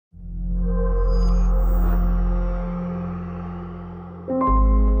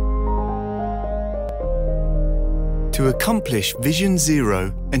To accomplish Vision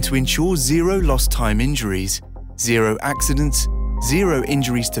Zero and to ensure zero lost time injuries, zero accidents, zero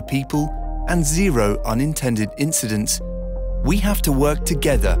injuries to people, and zero unintended incidents, we have to work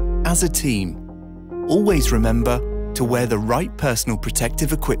together as a team. Always remember to wear the right personal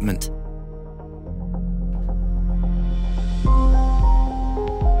protective equipment.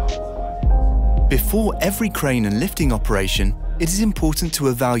 Before every crane and lifting operation, it is important to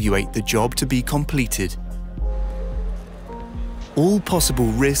evaluate the job to be completed. All possible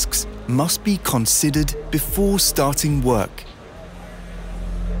risks must be considered before starting work.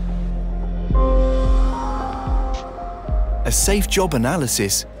 A safe job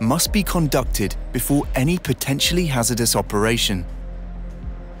analysis must be conducted before any potentially hazardous operation.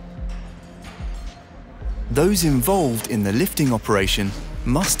 Those involved in the lifting operation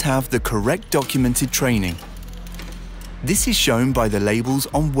must have the correct documented training. This is shown by the labels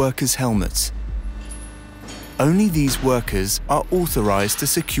on workers' helmets. Only these workers are authorized to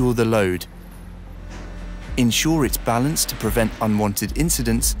secure the load, ensure its balance to prevent unwanted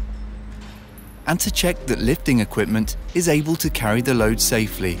incidents, and to check that lifting equipment is able to carry the load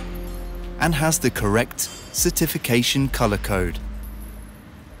safely and has the correct certification color code.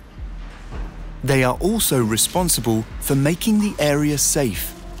 They are also responsible for making the area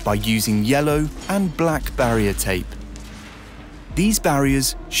safe by using yellow and black barrier tape. These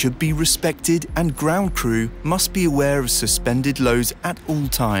barriers should be respected and ground crew must be aware of suspended loads at all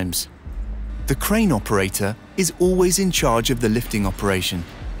times. The crane operator is always in charge of the lifting operation.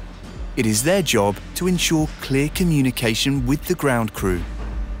 It is their job to ensure clear communication with the ground crew.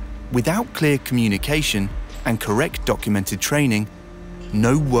 Without clear communication and correct documented training,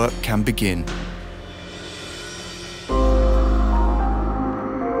 no work can begin.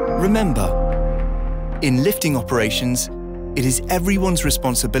 Remember, in lifting operations, it is everyone's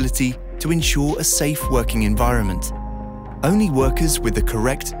responsibility to ensure a safe working environment. Only workers with the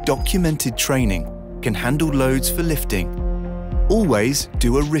correct documented training can handle loads for lifting. Always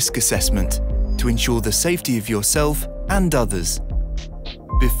do a risk assessment to ensure the safety of yourself and others.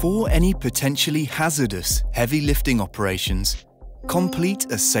 Before any potentially hazardous heavy lifting operations,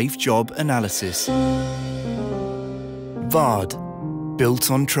 complete a safe job analysis. VARD, built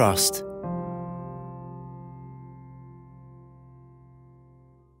on trust.